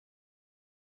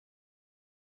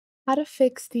How to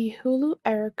fix the Hulu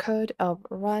error code of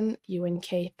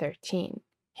Rununk13.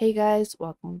 Hey guys,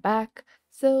 welcome back.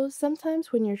 So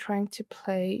sometimes when you're trying to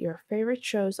play your favorite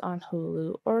shows on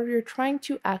Hulu or you're trying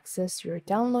to access your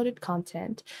downloaded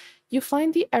content, you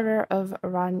find the error of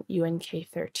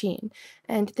Rununk13.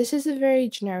 And this is a very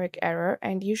generic error,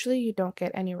 and usually you don't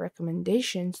get any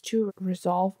recommendations to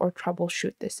resolve or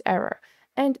troubleshoot this error.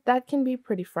 And that can be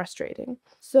pretty frustrating.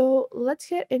 So let's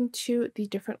get into the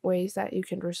different ways that you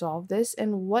can resolve this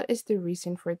and what is the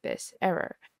reason for this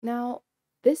error. Now,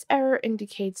 this error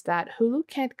indicates that Hulu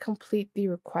can't complete the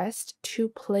request to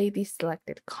play the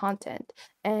selected content,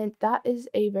 and that is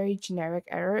a very generic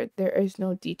error. There is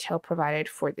no detail provided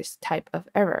for this type of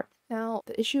error. Now,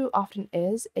 the issue often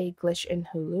is a glitch in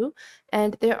Hulu,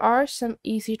 and there are some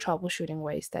easy troubleshooting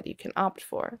ways that you can opt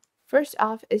for. First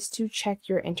off is to check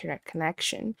your internet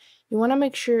connection. You want to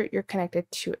make sure you're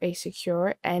connected to a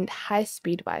secure and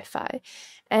high-speed Wi-Fi.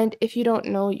 And if you don't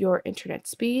know your internet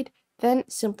speed, then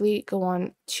simply go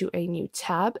on to a new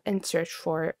tab and search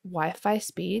for Wi-Fi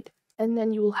speed. And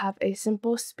then you will have a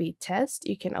simple speed test.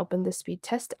 You can open the speed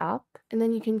test app, and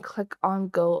then you can click on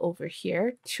go over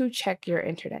here to check your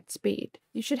internet speed.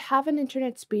 You should have an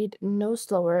internet speed no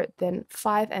slower than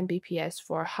 5 Mbps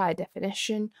for high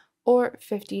definition or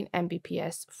 15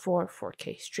 Mbps for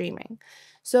 4K streaming.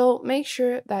 So make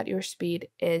sure that your speed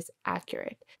is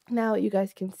accurate. Now you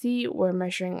guys can see we're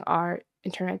measuring our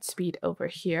internet speed over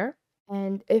here.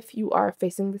 And if you are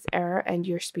facing this error and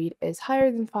your speed is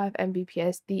higher than 5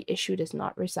 Mbps, the issue does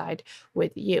not reside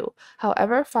with you.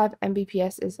 However, 5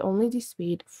 Mbps is only the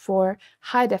speed for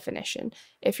high definition.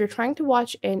 If you're trying to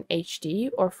watch in HD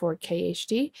or 4K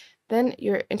HD, then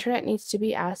your internet needs to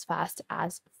be as fast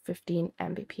as 15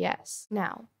 Mbps.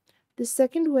 Now, the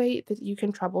second way that you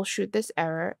can troubleshoot this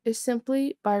error is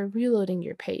simply by reloading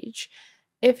your page.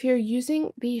 If you're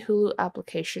using the Hulu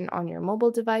application on your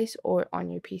mobile device or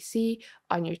on your PC,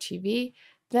 on your TV,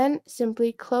 then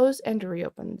simply close and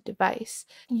reopen the device.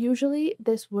 Usually,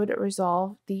 this would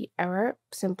resolve the error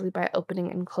simply by opening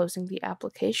and closing the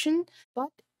application, but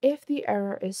if the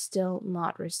error is still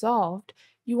not resolved,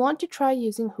 you want to try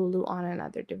using Hulu on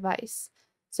another device.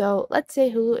 So let's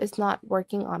say Hulu is not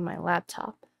working on my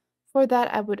laptop. For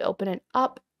that, I would open it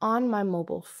up on my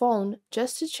mobile phone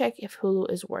just to check if Hulu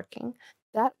is working.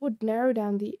 That would narrow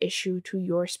down the issue to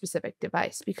your specific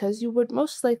device because you would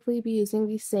most likely be using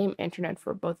the same internet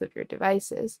for both of your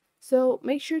devices. So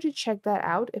make sure to check that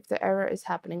out if the error is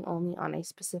happening only on a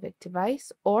specific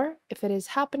device or if it is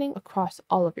happening across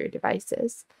all of your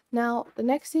devices. Now, the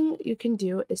next thing you can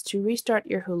do is to restart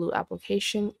your Hulu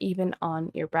application even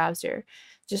on your browser.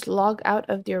 Just log out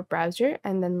of your browser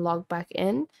and then log back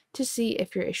in to see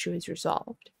if your issue is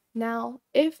resolved. Now,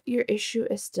 if your issue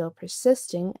is still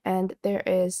persisting and there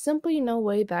is simply no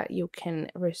way that you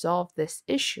can resolve this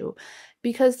issue,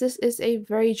 because this is a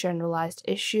very generalized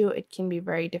issue, it can be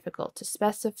very difficult to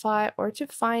specify or to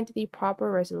find the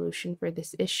proper resolution for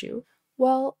this issue.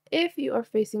 Well, if you are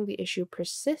facing the issue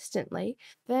persistently,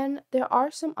 then there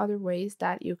are some other ways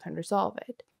that you can resolve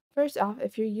it. First off,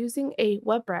 if you're using a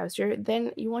web browser,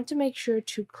 then you want to make sure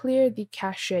to clear the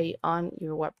cache on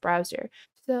your web browser.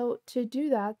 So to do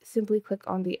that, simply click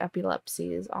on the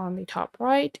epilepsies on the top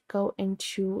right, go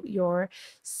into your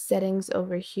settings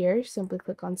over here, simply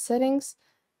click on settings,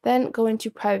 then go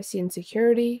into privacy and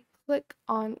security, click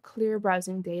on clear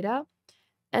browsing data,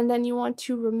 and then you want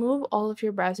to remove all of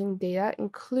your browsing data,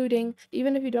 including,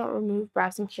 even if you don't remove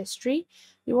browsing history,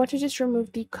 you want to just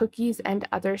remove the cookies and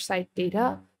other site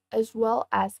data, as well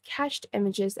as cached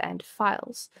images and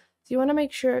files. So you want to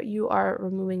make sure you are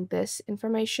removing this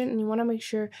information and you want to make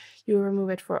sure you remove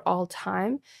it for all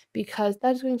time because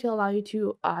that is going to allow you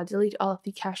to delete all of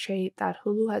the cache that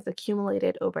Hulu has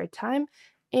accumulated over time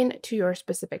into your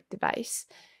specific device.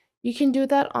 You can do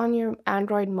that on your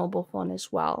Android mobile phone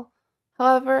as well.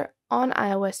 However, on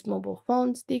iOS mobile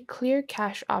phones, the clear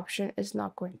cache option is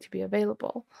not going to be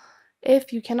available.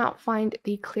 If you cannot find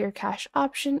the clear cache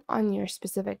option on your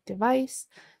specific device,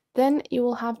 then you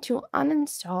will have to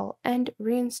uninstall and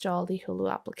reinstall the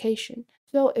Hulu application.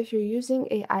 So if you're using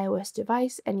an iOS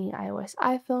device, any iOS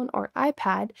iPhone or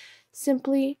iPad,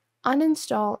 simply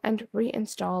uninstall and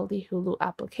reinstall the Hulu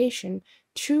application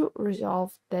to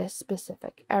resolve this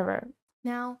specific error.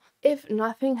 Now, if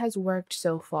nothing has worked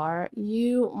so far,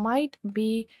 you might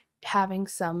be having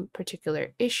some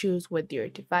particular issues with your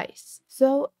device.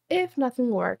 So if nothing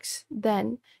works,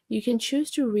 then you can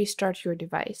choose to restart your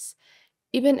device,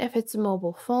 even if it's a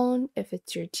mobile phone, if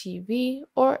it's your TV,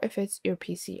 or if it's your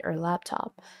PC or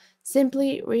laptop.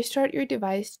 Simply restart your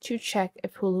device to check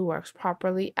if Hulu works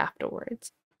properly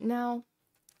afterwards. Now,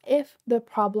 If the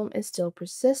problem is still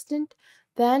persistent,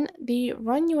 then the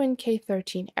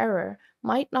RunUnK13 error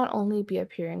might not only be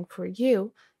appearing for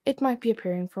you, it might be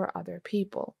appearing for other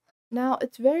people. Now,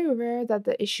 it's very rare that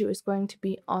the issue is going to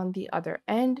be on the other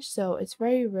end, so it's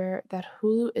very rare that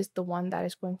Hulu is the one that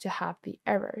is going to have the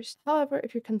errors. However,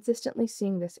 if you're consistently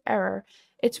seeing this error,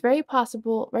 it's very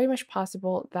possible, very much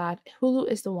possible that Hulu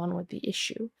is the one with the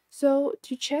issue. So,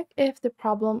 to check if the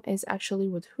problem is actually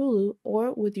with Hulu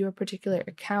or with your particular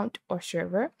account or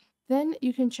server, then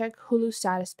you can check Hulu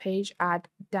status page at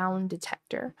Down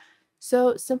Detector.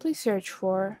 So, simply search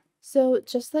for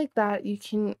just like that, you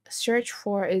can search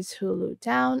for is Hulu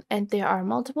down, and there are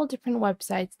multiple different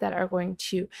websites that are going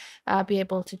to be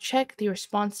able to check the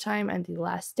response time and the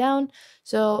last down.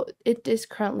 So it is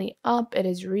currently up, it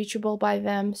is reachable by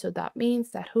them, so that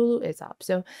means that Hulu is up.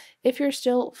 So if you're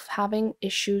still having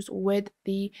issues with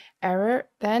the error,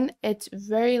 then it's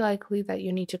very likely that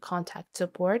you need to contact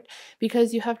support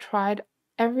because you have tried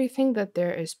everything that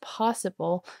there is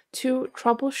possible to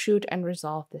troubleshoot and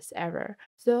resolve this error.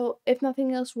 So if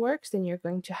nothing else works, then you're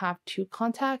going to have to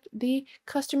contact the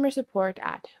customer support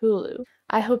at Hulu.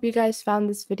 I hope you guys found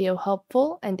this video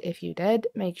helpful, and if you did,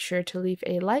 make sure to leave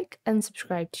a like and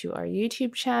subscribe to our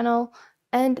YouTube channel,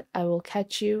 and I will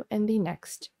catch you in the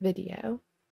next video.